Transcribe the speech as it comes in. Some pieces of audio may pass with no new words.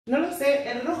No lo sé,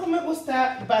 el rojo me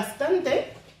gusta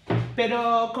bastante,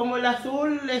 pero como el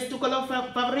azul es tu color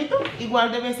favorito,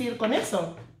 igual debes ir con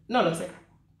eso. No lo sé.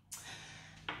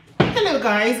 Hello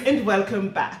guys and welcome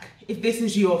back. If this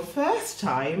is your first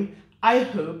time, I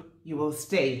hope you will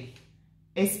stay.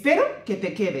 Espero que te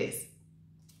quedes.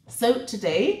 So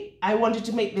today, I wanted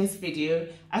to make this video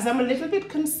as I'm a little bit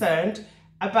concerned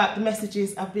about the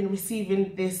messages I've been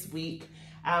receiving this week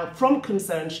from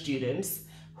concerned students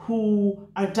who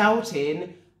are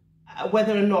doubting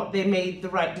whether or not they made the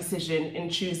right decision in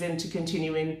choosing to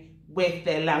continuing with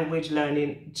their language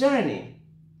learning journey.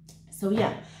 So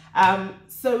yeah,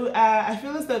 I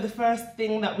feel as though the first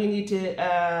thing that we need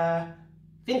to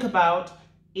think about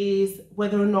is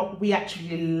whether or not we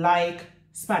actually like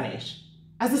Spanish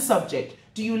as a subject.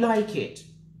 Do you like it?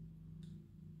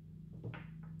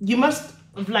 You must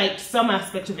have liked some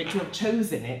aspect of it to have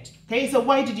chosen it. Okay, so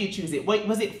why did you choose it?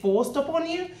 Was it forced upon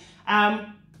you?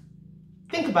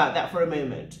 Think about that for a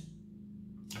moment.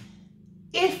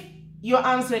 If your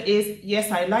answer is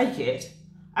yes, I like it,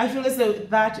 I feel as though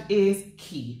that is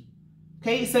key.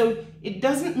 Okay, so it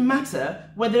doesn't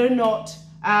matter whether or not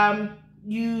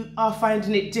you are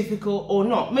finding it difficult or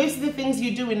not. Most of the things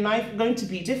you do in life are going to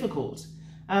be difficult.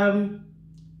 I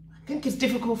think it's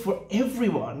difficult for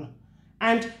everyone.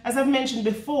 And as I've mentioned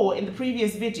before in the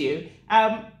previous video,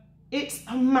 it's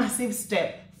a massive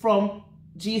step from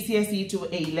GCSE to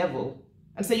A level.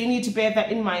 And so you need to bear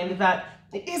that in mind, that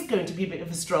it is going to be a bit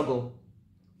of a struggle.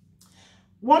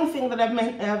 One thing that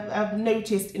I've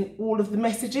noticed in all of the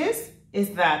messages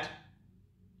is that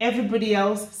everybody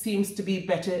else seems to be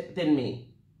better than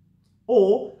me.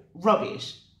 Or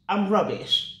rubbish. I'm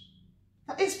rubbish.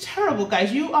 That is terrible,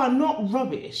 guys. You are not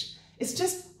rubbish. It's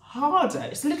just harder.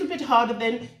 It's a little bit harder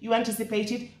than you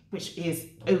anticipated, which is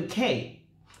okay.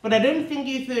 But I don't think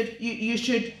you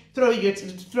should throw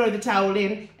the towel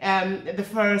in the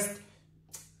first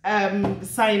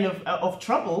sign of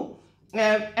trouble,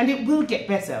 and it will get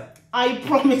better. I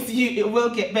promise you, it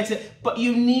will get better. But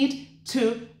you need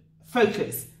to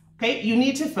focus. Okay, you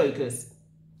need to focus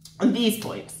on these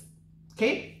points.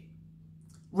 Okay,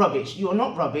 rubbish. You are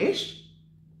not rubbish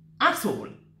at all.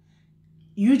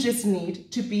 You just need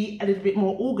to be a little bit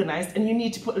more organized, and you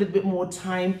need to put a little bit more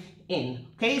time in.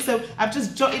 Okay, so I've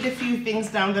just jotted a few things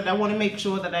down that I want to make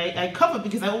sure that I cover,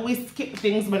 because I always skip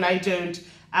things when I don't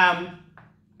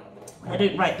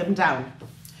write them down.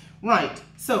 Right,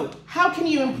 so how can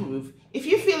you improve? If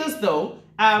you feel as though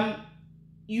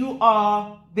you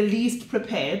are the least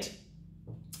prepared,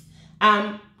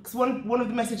 because one of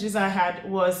the messages I had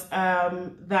was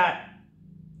that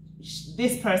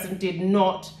this person did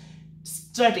not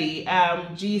study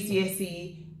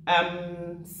GCSE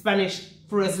Spanish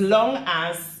for as long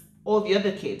as all the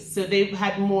other kids, so they've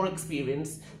had more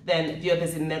experience than the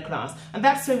others in their class, and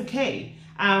that's okay.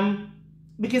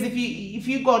 Because if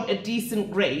you got a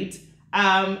decent grade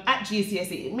at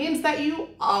GCSE, it means that you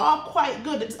are quite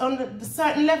good. It's on a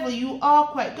certain level, you are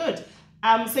quite good.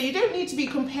 So you don't need to be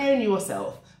comparing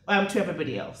yourself to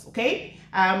everybody else. Okay,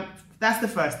 that's the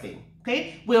first thing.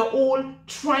 Okay, we're all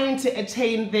trying to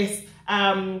attain this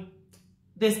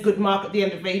this good mark at the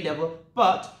end of A level,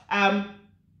 but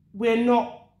we're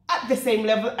not at the same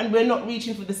level, and we're not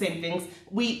reaching for the same things.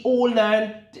 We all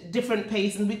learn different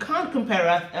pace, and we can't compare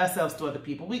ourselves to other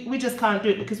people. We just can't do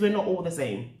it, because we're not all the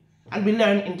same, and we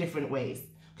learn in different ways.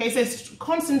 Okay, so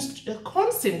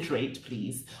concentrate,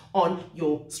 please, on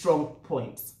your strong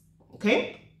points.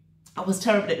 Okay, I was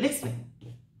terrible at listening.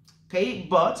 Okay,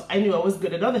 but I knew I was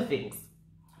good at other things.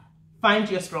 Find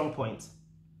your strong points.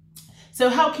 So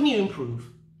how can you improve?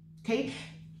 Okay,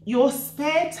 your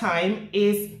spare time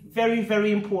is very,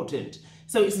 very important.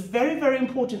 So it's very, very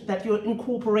important that you're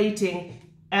incorporating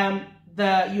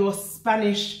your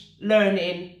Spanish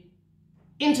learning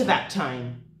into that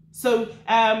time. So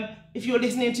if you're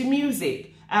listening to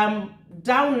music,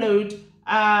 download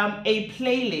a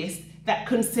playlist that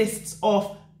consists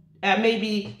of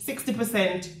maybe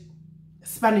 60%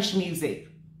 Spanish music,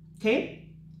 okay?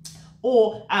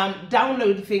 Or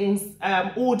download things,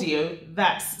 audio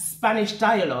that's Spanish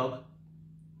dialogue.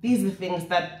 These are the things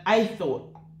that I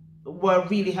thought were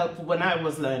really helpful when I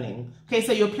was learning. Okay,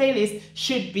 so your playlist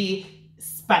should be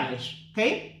Spanish,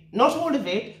 okay? Not all of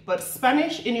it, but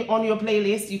Spanish on your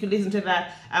playlist. You can listen to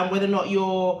that whether or not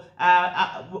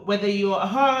whether you're at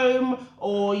home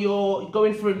or you're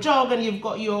going for a jog and you've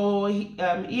got your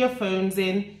earphones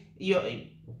in.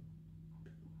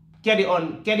 Get it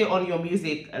on your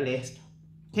music list.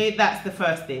 Okay, that's the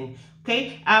first thing.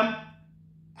 Okay,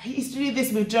 I used to do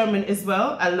this with German as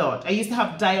well, a lot. I used to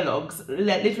have dialogues,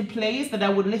 little plays that I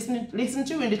would listen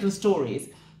to, and little stories.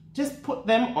 just put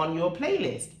them on your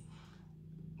playlist.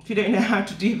 If you don't know how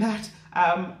to do that,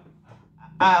 I'll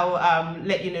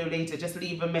let you know later. Just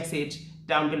leave a message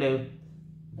down below.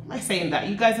 Why am I saying that?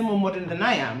 You guys are more modern than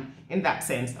I am in that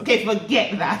sense. Okay,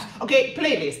 forget that. Okay,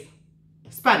 playlist,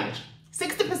 Spanish.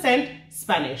 60%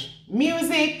 Spanish.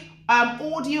 Music,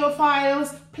 audio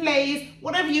files, plays,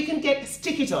 whatever you can get,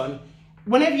 stick it on.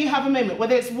 Whenever you have a moment,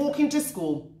 whether it's walking to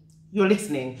school, you're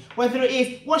listening. Whether it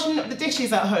is washing up the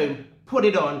dishes at home, put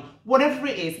it on. Whatever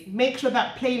it is, make sure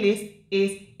that playlist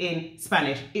is in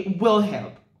Spanish. It will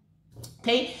help.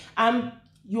 Okay,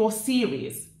 your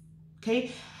series.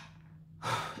 Okay,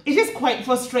 it is quite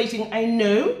frustrating, I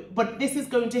know, but this is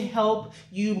going to help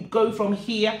you go from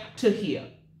here to here.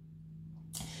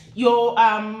 Your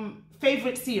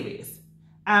favorite series.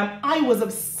 I was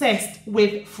obsessed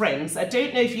with Friends. I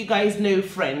don't know if you guys know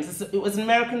Friends. It was an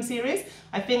American series.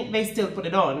 I think they still put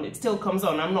it on. It still comes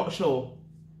on. I'm not sure,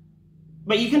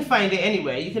 but you can find it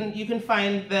anywhere. You can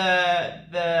find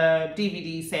the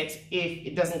DVD set if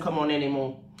it doesn't come on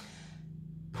anymore.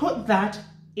 Put that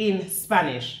in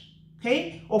Spanish,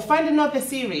 okay? Or find another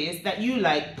series that you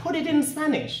like. Put it in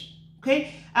Spanish,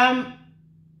 okay? And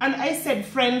I said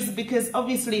Friends because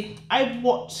obviously I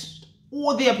watched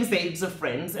all the episodes of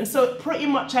Friends, and so pretty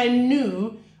much I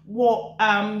knew what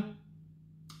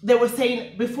they were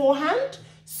saying beforehand,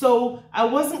 so I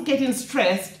wasn't getting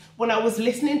stressed when I was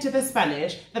listening to the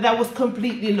Spanish that I was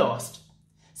completely lost.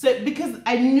 So because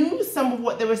I knew some of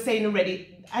what they were saying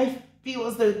already, I feel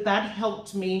as though that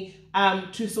helped me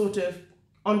to sort of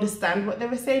understand what they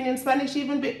were saying in Spanish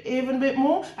even a bit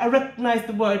more. I recognized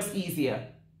the words easier.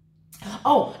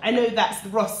 Oh, I know that's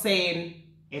Ross saying,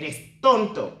 eres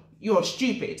tonto, you're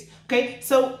stupid. Okay,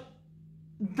 so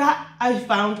that I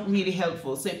found really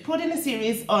helpful. So put in a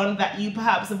series on that you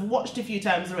perhaps have watched a few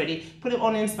times already, put it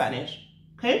on in Spanish.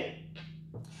 Okay,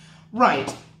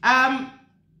 right.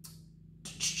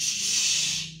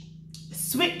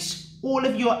 Switch all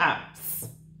of your apps.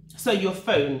 So your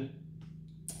phone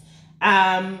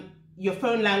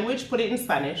language, put it in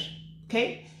Spanish.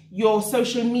 Okay, your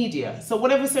social media. So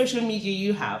whatever social media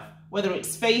you have, whether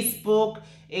it's Facebook,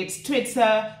 it's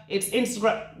Twitter, it's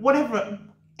Instagram, whatever,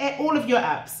 all of your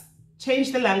apps,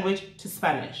 change the language to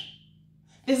Spanish.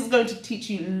 This is going to teach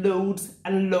you loads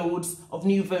and loads of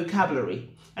new vocabulary.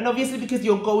 And obviously because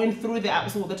you're going through the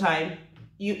apps all the time,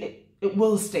 it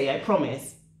will stay, I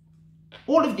promise.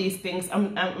 All of these things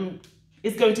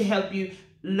is going to help you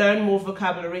learn more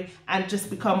vocabulary and just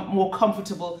become more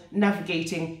comfortable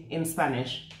navigating in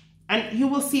Spanish. And you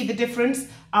will see the difference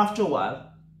after a while.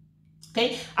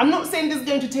 Okay, I'm not saying this is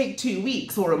going to take 2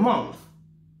 weeks or a month.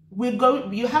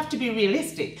 You have to be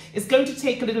realistic. It's going to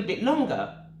take a little bit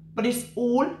longer, but it's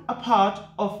all a part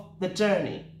of the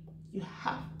journey. You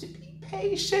have to be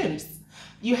patient.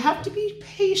 You have to be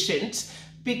patient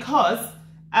because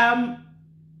it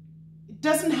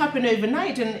doesn't happen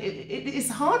overnight, and it is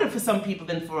harder for some people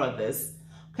than for others.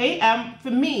 Okay,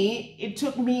 for me, it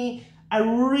took me a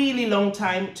really long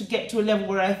time to get to a level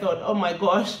where I thought, oh my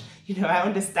gosh, you know, I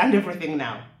understand everything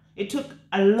now. It took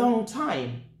a long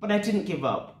time, but I didn't give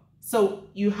up. So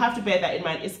you have to bear that in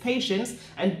mind. It's patience,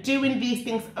 and doing these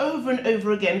things over and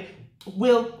over again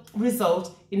will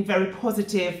result in very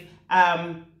positive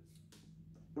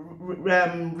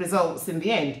results in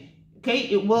the end. Okay,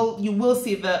 you will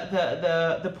see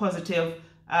the positive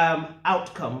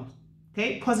outcome.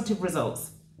 Okay, positive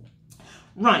results.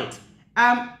 Right.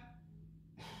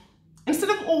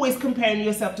 Instead of always comparing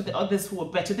yourself to the others who are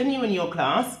better than you in your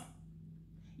class,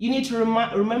 you need to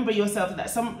remember yourself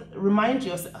that remind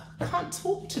yourself, I can't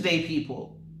talk today,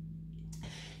 people.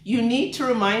 You need to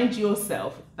remind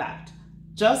yourself that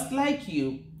just like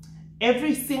you,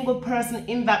 every single person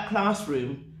in that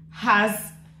classroom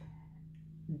has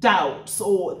doubts,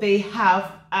 or they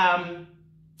have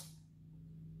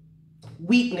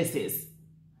weaknesses.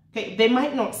 Okay, they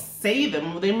might not say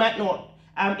them, or they might not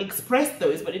express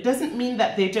those, but it doesn't mean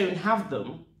that they don't have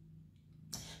them.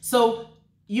 So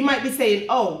you might be saying,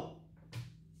 oh,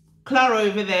 Clara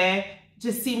over there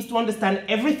just seems to understand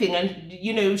everything, and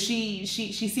you know, she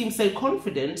seems so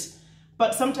confident.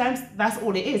 But sometimes that's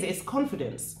all it is, it's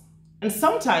confidence. And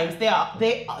sometimes there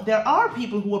are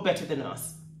people who are better than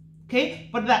us. Okay,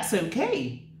 but that's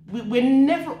okay. We're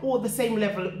never all the same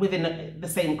level within the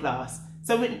same class.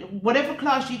 So whatever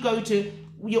class you go to,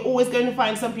 you're always going to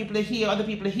find some people are here, other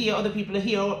people are here, other people are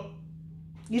here.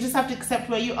 You just have to accept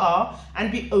where you are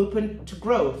and be open to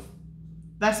growth.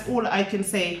 That's all I can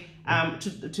say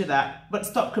to that. But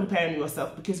stop comparing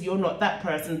yourself, because you're not that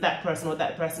person, or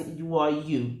that person. You are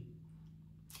you.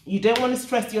 You don't want to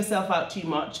stress yourself out too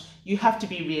much. You have to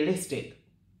be realistic.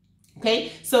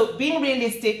 Okay, so being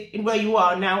realistic in where you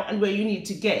are now and where you need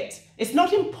to get. It's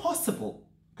not impossible.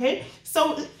 Okay,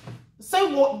 so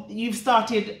what, you've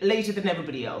started later than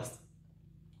everybody else.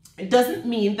 It doesn't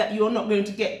mean that you're not going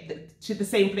to get to the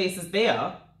same place as they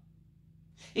are.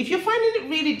 If you're finding it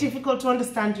really difficult to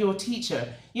understand your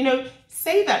teacher, you know,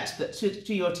 say that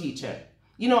to your teacher.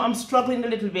 You know, I'm struggling a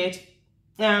little bit.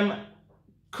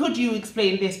 Could you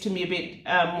explain this to me a bit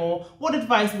more? What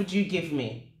advice would you give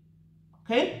me?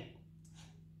 Okay?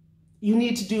 You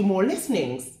need to do more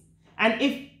listenings. And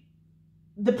if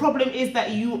the problem is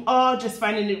that you are just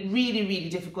finding it really, really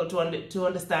difficult to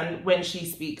understand when she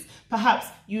speaks, perhaps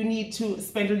you need to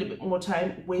spend a little bit more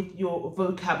time with your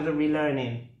vocabulary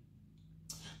learning.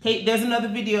 Okay, there's another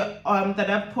video that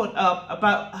I've put up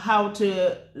about how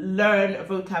to learn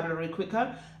vocabulary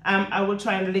quicker. I will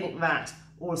try and link that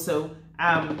also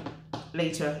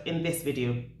later in this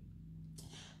video.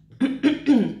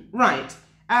 Right,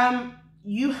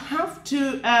 you have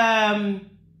to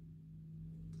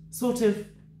sort of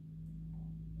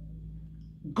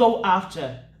go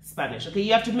after Spanish. Okay,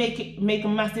 you have to make a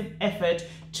massive effort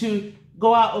to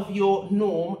go out of your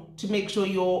norm to make sure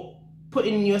you're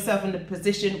putting yourself in a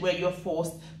position where you're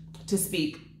forced to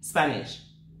speak Spanish.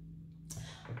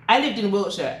 I lived in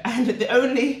Wiltshire, and the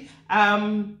only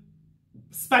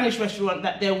Spanish restaurant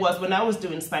that there was when I was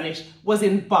doing Spanish was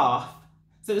in Bath.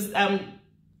 So it was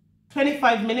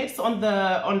 25 minutes on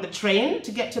the train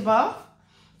to get to Bath.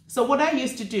 So what I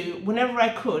used to do whenever I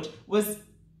could was,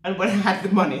 and when I had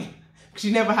the money, because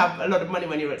you never have a lot of money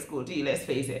when you're at school, do you? Let's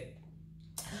face it.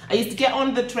 I used to get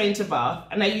on the train to Bath,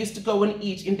 and I used to go and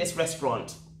eat in this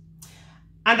restaurant.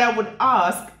 And I would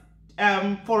ask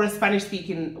for a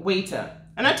Spanish-speaking waiter.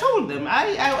 And I told them,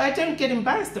 I don't get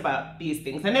embarrassed about these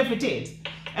things. I never did.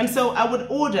 And so I would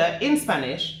order in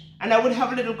Spanish, and I would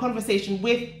have a little conversation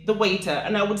with the waiter,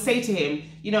 and I would say to him,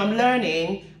 you know, I'm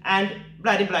learning, and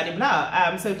blah, blah, blah,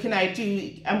 blah. So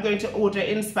I'm going to order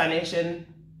in Spanish, and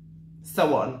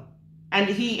so on. And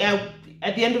he,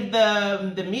 at the end of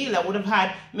the meal, I would have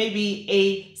had maybe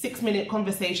a 6-minute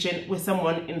conversation with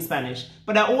someone in Spanish.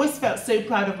 But I always felt so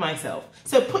proud of myself.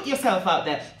 So put yourself out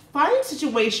there. Find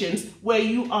situations where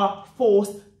you are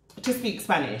forced to speak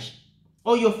Spanish,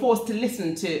 or you're forced to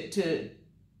listen to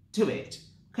it.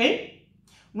 Okay?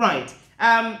 Right.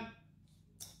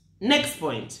 Next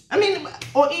point. I mean,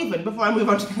 or even before I move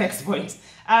on to the next point.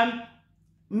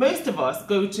 Most of us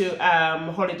go to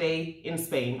holiday in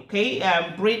Spain, okay?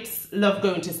 Brits love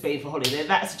going to Spain for holiday.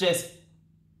 That's just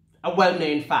a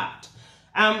well-known fact.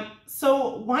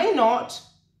 So why not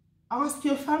ask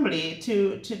your family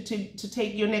to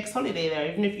take your next holiday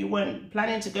there, even if you weren't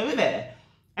planning to go there?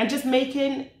 And just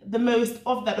making the most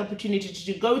of that opportunity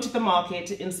to go to the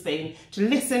market in Spain, to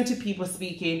listen to people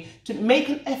speaking, to make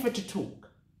an effort to talk.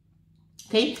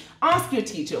 Okay, ask your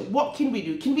teacher, what can we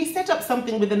do? Can we set up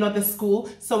something with another school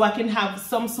so I can have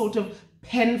some sort of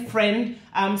pen friend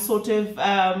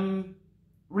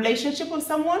relationship with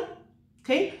someone?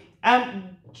 Okay,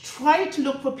 try to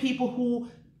look for people who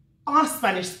are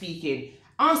Spanish speaking.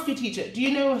 Ask your teacher, do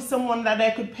you know someone that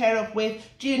I could pair up with?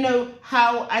 Do you know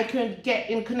how I could get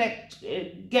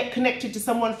connected to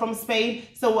someone from Spain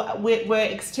so we're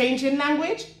exchanging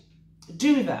language?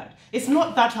 Do that. It's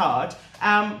not that hard,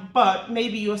 but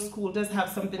maybe your school does have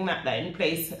something like that in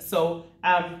place. So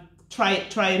try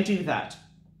and do that.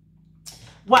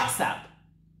 WhatsApp.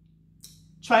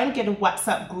 Try and get a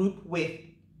WhatsApp group with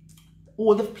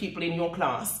all the people in your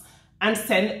class and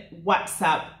send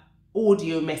WhatsApp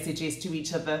audio messages to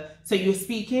each other. So you're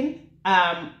speaking,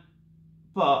 yeah,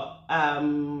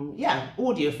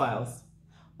 audio files.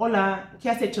 Hola, ¿qué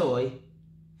has hecho hoy?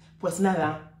 Pues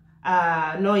nada.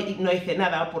 No hice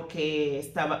nada porque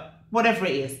estaba, whatever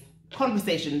it is,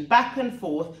 conversation back and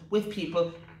forth with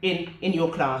people in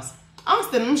your class. Ask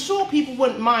them. I'm sure people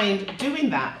wouldn't mind doing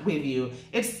that with you.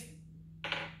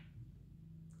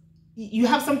 You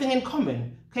have something in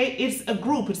common, okay? It's a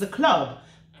group, it's a club.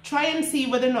 Try and see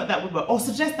whether or not that would work, or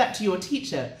suggest that to your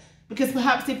teacher, because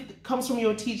perhaps if it comes from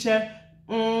your teacher,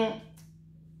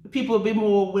 people will be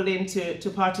more willing to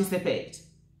participate.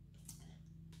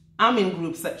 I'm in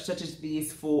groups such as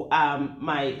these for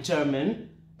my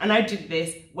German, and I did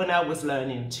this when I was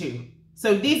learning too.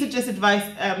 So these are just advice,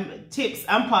 tips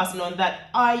I'm passing on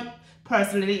that I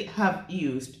personally have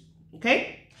used,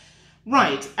 okay?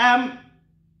 Right, there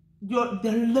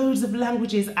are loads of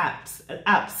languages apps.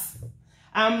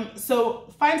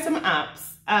 So find some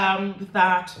apps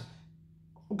that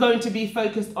are going to be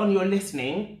focused on your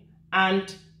listening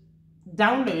and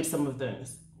download some of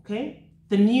those, okay?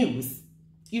 The news.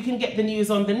 You can get the news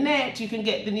on the net, you can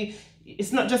get the news,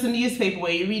 it's not just a newspaper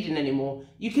where you're reading anymore.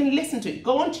 You can listen to it.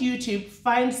 Go onto YouTube,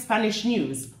 find Spanish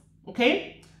news,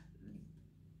 okay?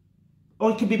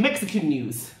 Or it could be Mexican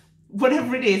news.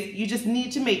 Whatever it is, you just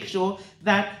need to make sure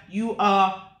that you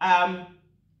are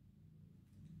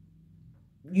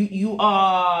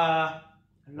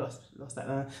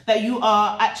that you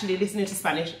are actually listening to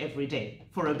Spanish every day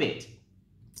for a bit.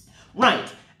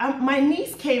 Right. My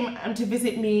niece came to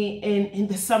visit me in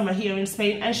the summer here in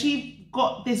Spain, and she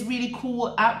got this really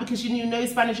cool app because she knew no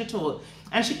Spanish at all.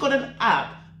 And she got an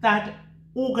app that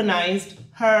organized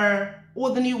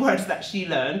all the new words that she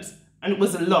learned. And it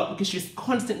was a lot because she was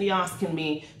constantly asking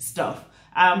me stuff.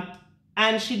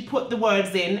 And she'd put the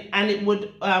words in and it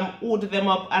would order them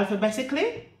up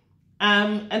alphabetically.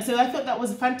 And so I thought that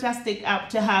was a fantastic app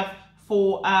to have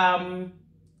for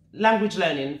language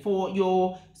learning, for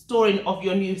your storing of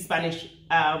your new Spanish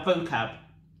vocab.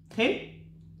 Okay?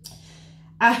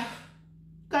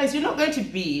 Guys, you're not going to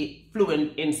be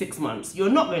fluent in 6 months.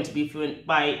 You're not going to be fluent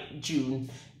by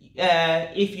June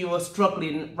if you are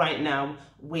struggling right now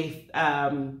with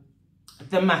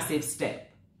the massive step.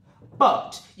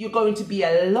 But you're going to be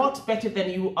a lot better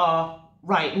than you are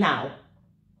right now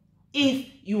if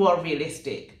you are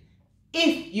realistic,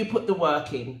 if you put the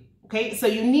work in. Okay, so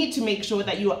you need to make sure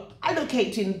that you are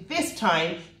allocating this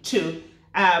time to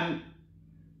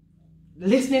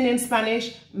listening in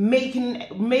Spanish, making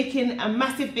a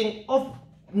massive thing of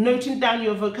noting down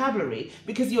your vocabulary,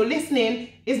 because your listening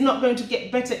is not going to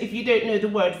get better if you don't know the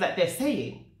words that they're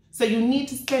saying. So you need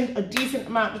to spend a decent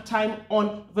amount of time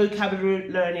on vocabulary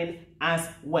learning as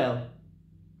well.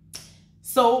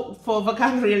 So for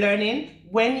vocabulary learning,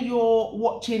 when you're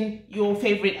watching your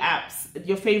favorite apps,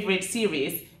 your favorite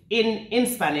series in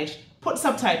Spanish, put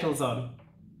subtitles on.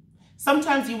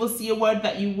 Sometimes you will see a word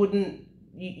that you wouldn't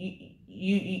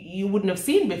have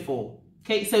seen before.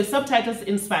 Okay, so subtitles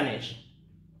in Spanish.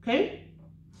 Okay,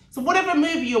 so whatever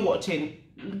movie you're watching,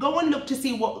 go and look to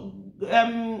see what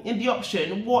in the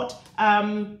option what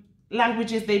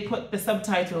languages they put the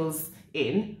subtitles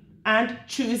in, and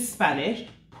choose Spanish,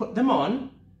 put them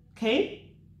on.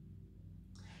 Okay,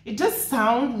 it does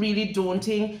sound really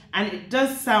daunting, and it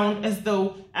does sound as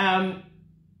though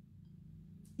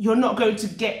you're not going to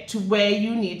get to where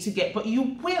you need to get, but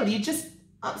you will. You just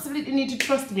absolutely need to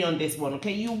trust me on this one,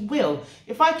 okay? You will.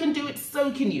 If I can do it,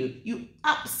 so can you. You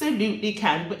absolutely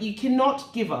can, but you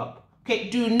cannot give up, okay?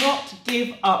 Do not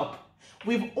give up.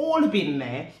 We've all been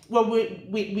there where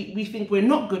we think we're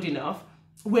not good enough.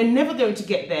 We're never going to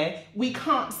get there. We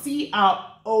can't see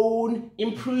our own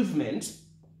improvement.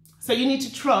 So you need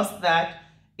to trust that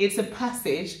it's a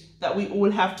passage that we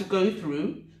all have to go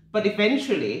through, but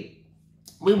eventually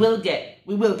we will get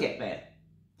there,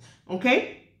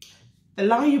 okay? The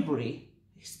library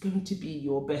is going to be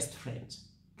your best friend,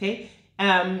 okay?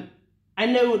 I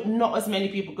know not as many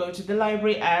people go to the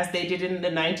library as they did in the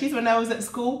 90s when I was at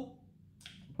school,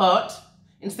 but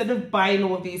instead of buying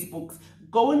all these books,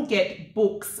 go and get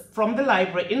books from the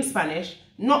library in Spanish,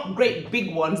 not great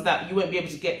big ones that you won't be able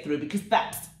to get through, because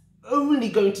that's only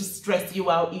going to stress you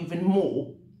out even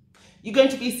more. You're going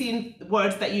to be seeing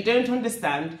words that you don't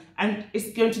understand, and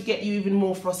it's going to get you even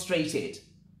more frustrated,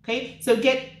 okay? So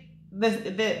get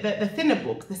the thinner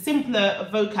books, the simpler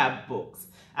vocab books,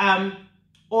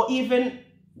 or even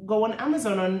go on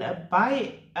Amazon and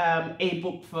buy a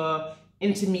book for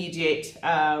intermediate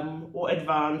or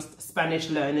advanced Spanish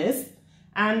learners,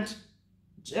 and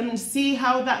see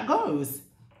how that goes.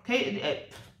 Okay,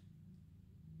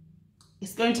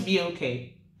 it's going to be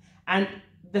okay. And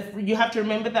you have to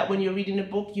remember that when you're reading a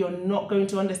book, you're not going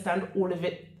to understand all of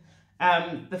it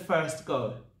the first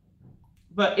go.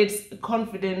 But it's a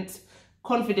confidence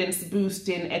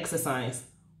boosting exercise,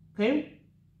 okay?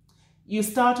 You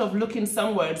start off looking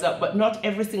some words up, but not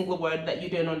every single word that you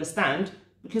don't understand,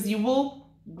 because you will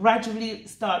gradually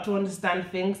start to understand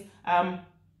things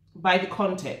by the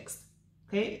context,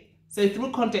 okay? So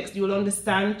through context, you will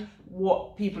understand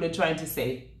what people are trying to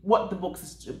say, what the book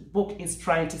is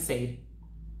trying to say,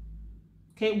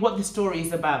 okay? What the story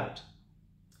is about.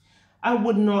 I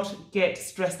would not get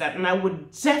stressed out, and I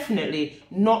would definitely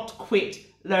not quit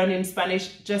learning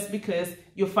Spanish just because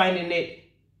you're finding it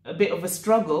a bit of a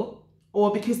struggle,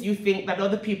 or because you think that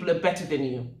other people are better than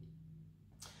you.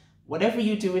 Whatever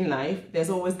you do in life,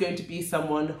 there's always going to be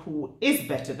someone who is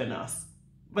better than us,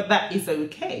 but that is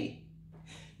okay.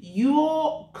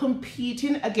 You're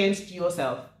competing against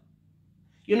yourself.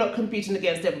 You're not competing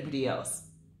against everybody else,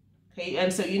 okay?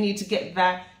 And so you need to get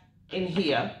that in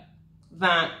here,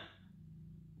 that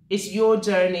it's your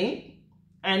journey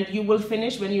and you will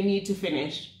finish when you need to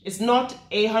finish. It's not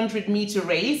a 100-meter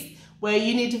race where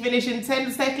you need to finish in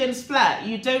 10 seconds flat.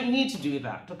 You don't need to do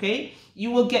that, okay?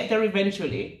 You will get there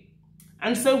eventually.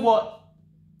 And so what?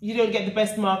 You don't get the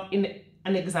best mark in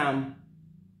an exam.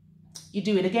 You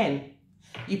do it again.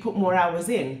 You put more hours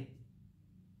in.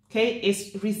 Okay?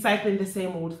 It's recycling the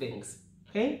same old things.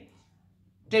 Okay?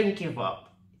 Don't give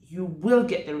up. You will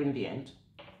get there in the end.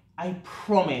 I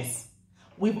promise.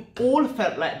 We've all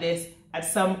felt like this at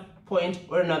some point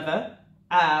or another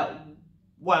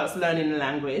whilst learning a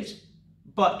language.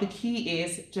 But the key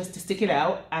is just to stick it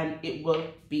out and it will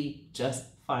be just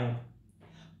fine.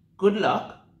 Good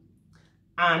luck.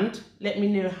 And let me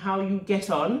know how you get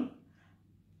on.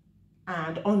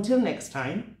 And until next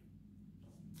time,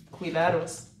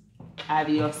 cuidaros.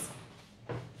 Adios.